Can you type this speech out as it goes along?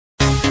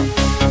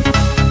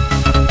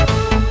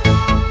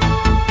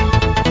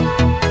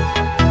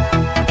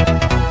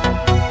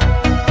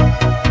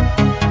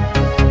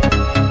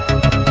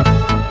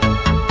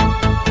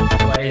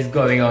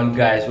going on,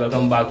 guys?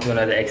 Welcome back to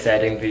another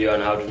exciting video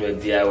on how to make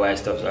DIY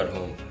stuff at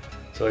home.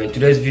 So in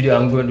today's video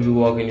I'm going to be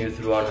walking you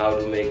through on how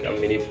to make a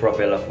mini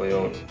propeller for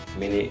your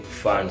mini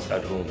fans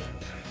at home.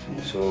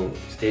 So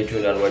stay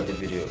tuned and watch the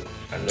video,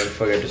 and don't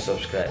forget to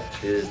subscribe.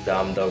 This is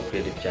Damn Dog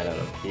Creative channel,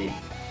 okay?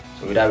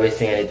 So without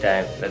wasting any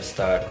time, let's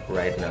start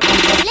right now.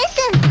 Listen.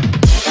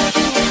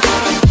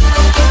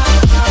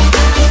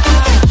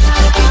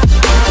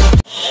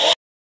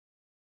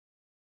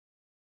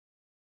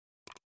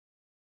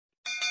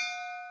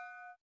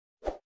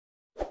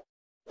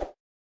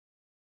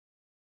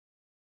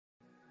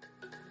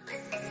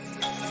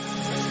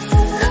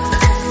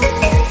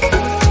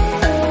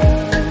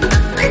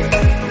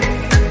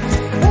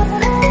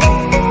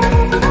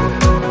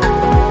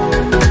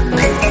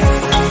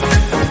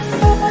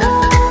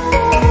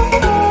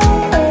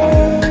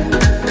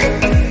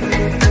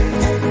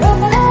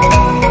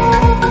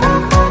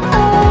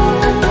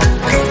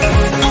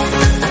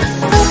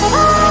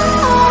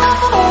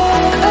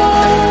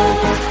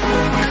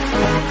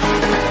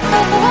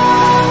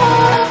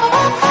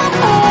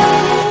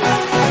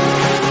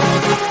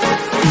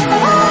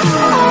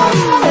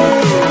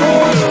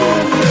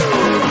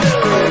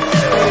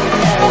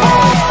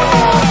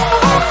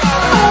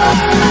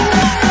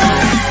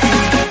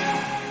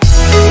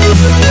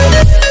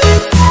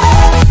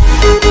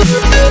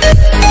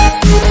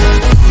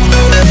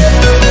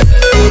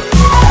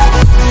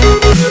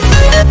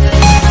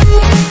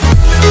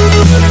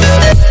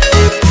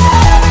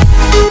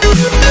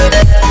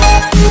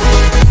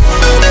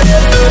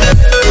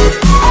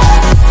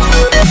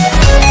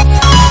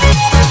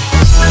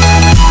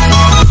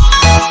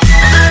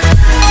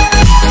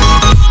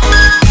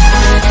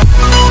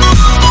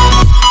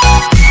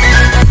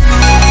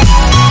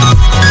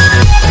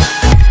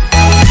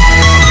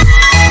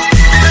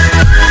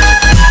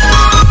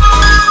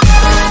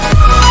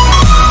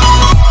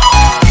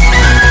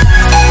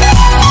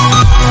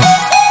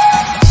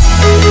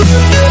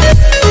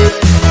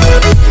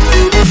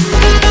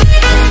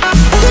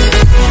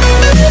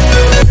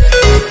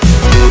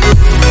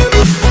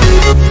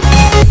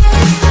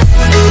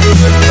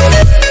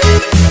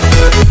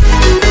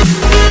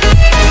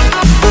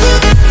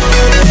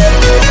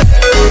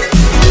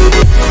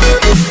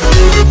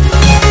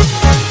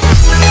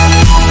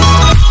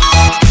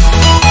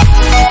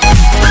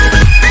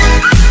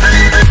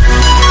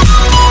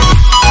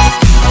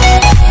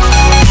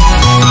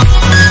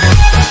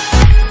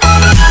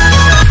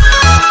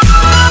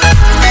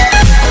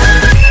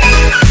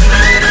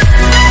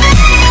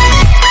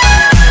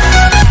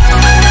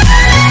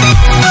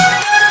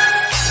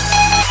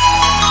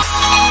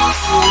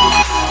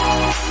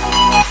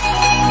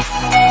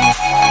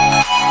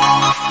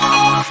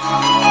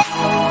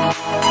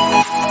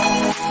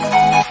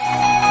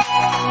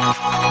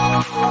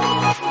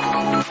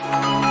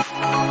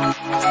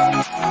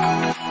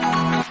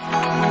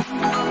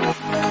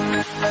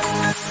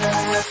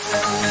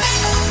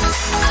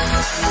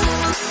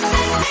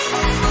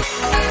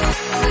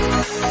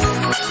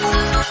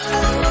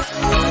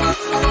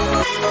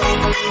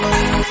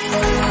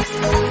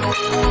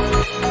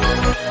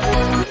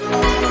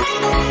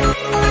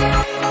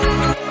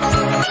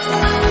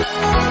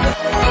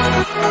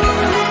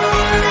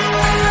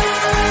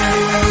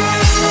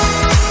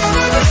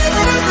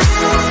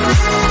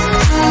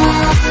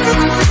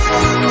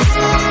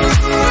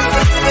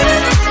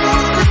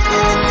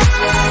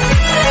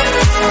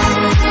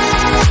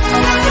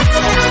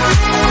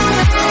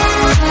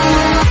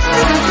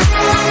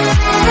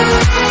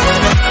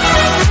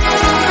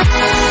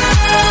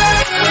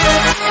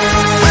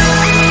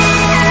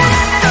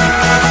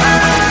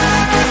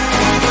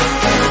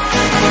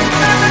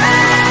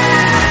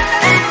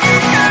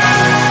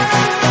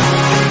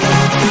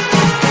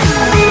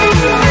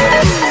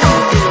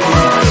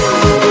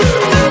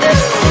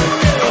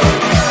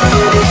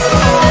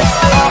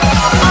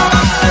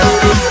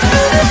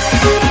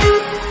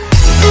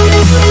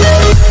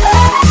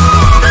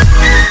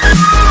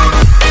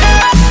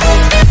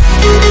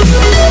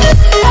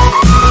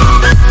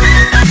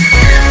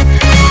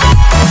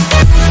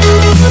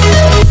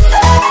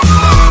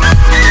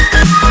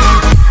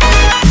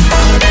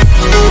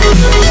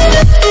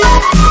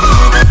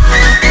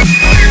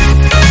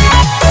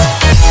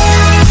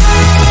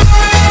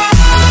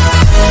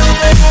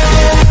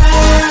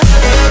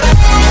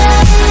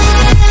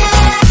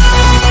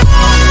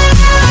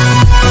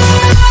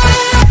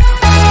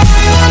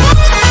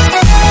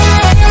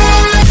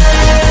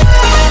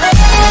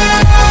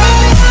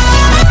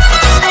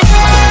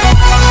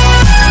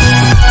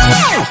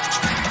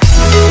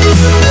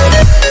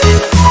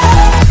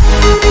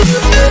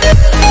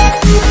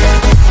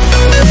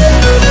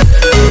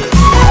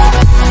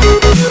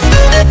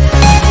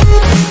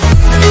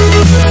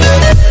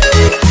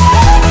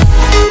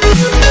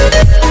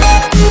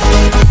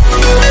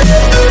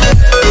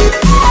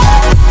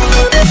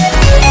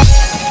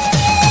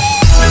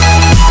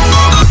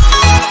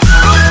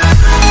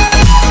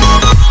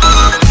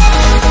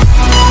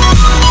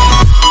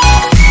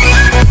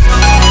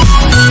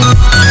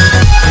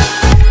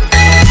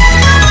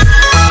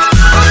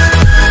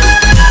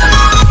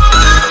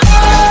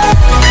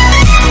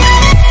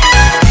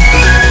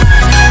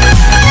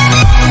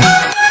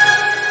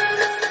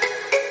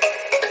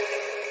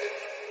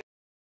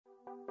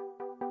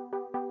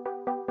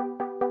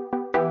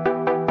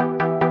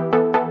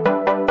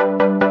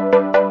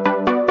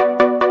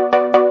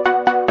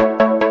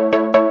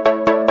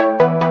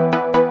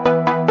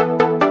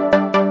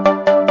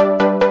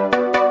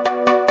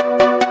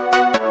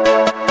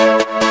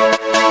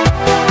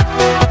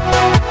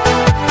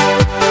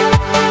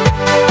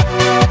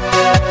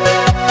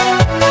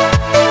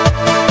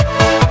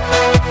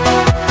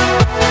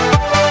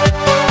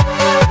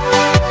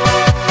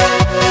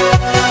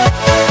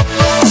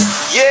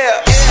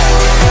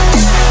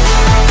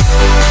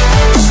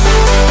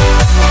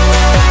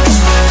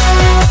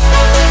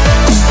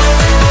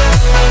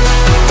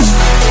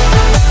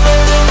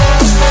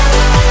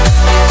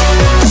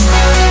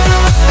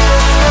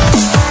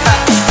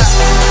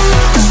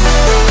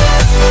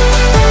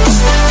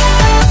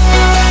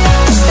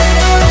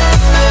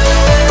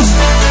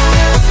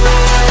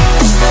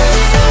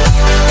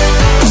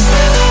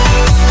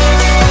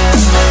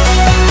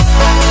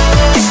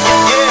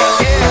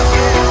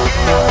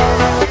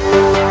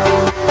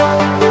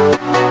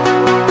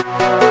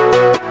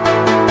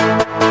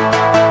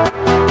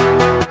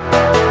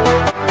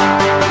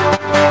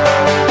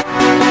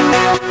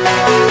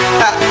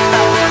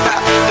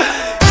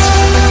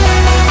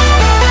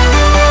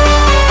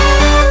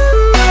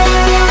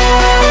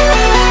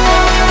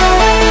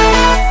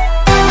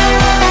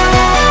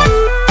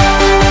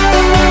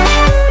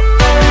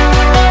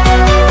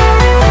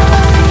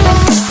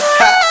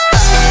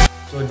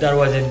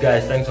 was it,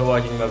 guys. Thanks for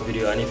watching my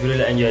video, and if you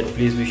really enjoyed,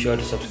 please be sure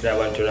to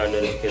subscribe and turn on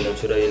notifications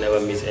so that you never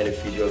miss any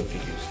future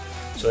videos.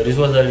 So this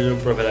was a little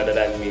propeller that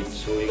I made,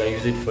 so you can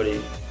use it for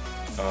the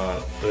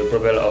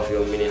propeller of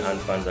your mini hand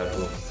fans at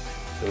home.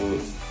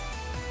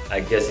 So I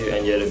guess you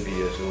enjoyed the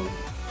video, so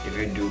if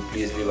you do,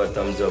 please leave a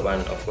thumbs up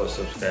and of course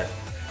subscribe.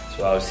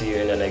 So I'll see you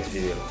in the next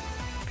video.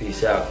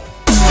 Peace out.